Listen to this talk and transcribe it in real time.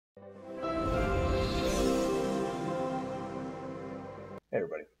Hey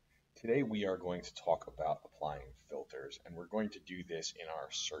everybody. Today we are going to talk about applying filters, and we're going to do this in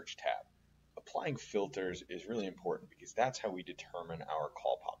our search tab. Applying filters is really important because that's how we determine our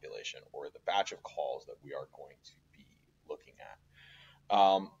call population or the batch of calls that we are going to be looking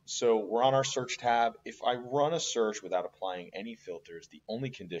at. So we're on our search tab. If I run a search without applying any filters, the only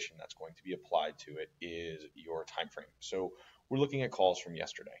condition that's going to be applied to it is your time frame. So we're looking at calls from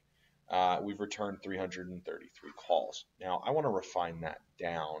yesterday. We've returned 333 calls. Now, I want to refine that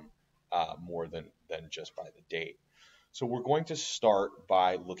down more than just by the date. So we're going to start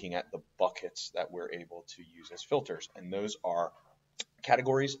by looking at the buckets that we're able to use as filters, and those are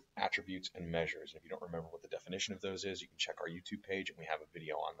categories, attributes, and measures. If you don't remember what the definition of those is, you can check our YouTube page, and we have a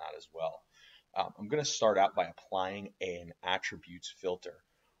video on that as well. I'm going to start out by applying an attributes filter.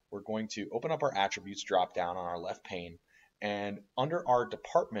 We're going to open up our attributes drop down on our left pane, and under our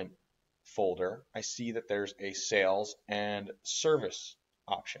department folder, I see that there's a sales and service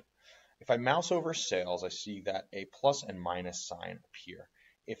option. If I mouse over sales, I see that a plus and minus sign appear.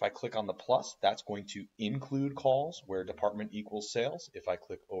 If I click on the plus, that's going to include calls where department equals sales. If I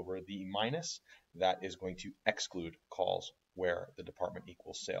click over the minus, that is going to exclude calls where the department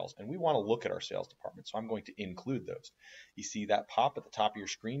equals sales. And we want to look at our sales department, so I'm going to include those. You see that pop at the top of your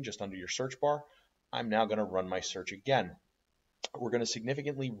screen just under your search bar. I'm now going to run my search again. We're going to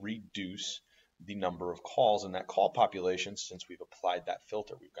significantly reduce the number of calls in that call population since we've applied that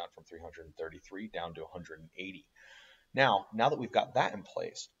filter. We've gone from 333 down to 180. Now that we've got that in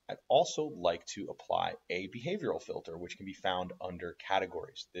place, I'd also like to apply a behavioral filter, which can be found under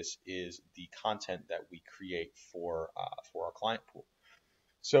categories. This is the content that we create for our client pool.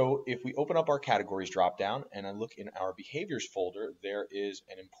 So if we open up our categories dropdown and I look in our behaviors folder, there is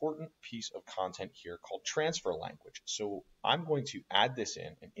an important piece of content here called transfer language. So I'm going to add this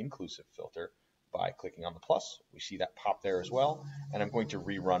in an inclusive filter by clicking on the plus. We see that pop there as well, and I'm going to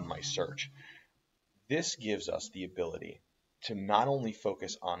rerun my search. This gives us the ability to not only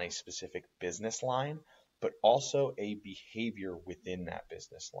focus on a specific business line, but also a behavior within that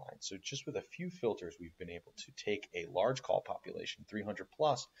business line. So just with a few filters, we've been able to take a large call population, 300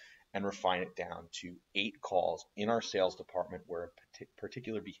 plus, and refine it down to 8 calls in our sales department where a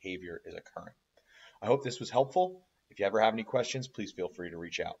particular behavior is occurring. I hope this was helpful. If you ever have any questions, please feel free to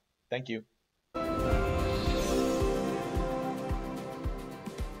reach out. Thank you.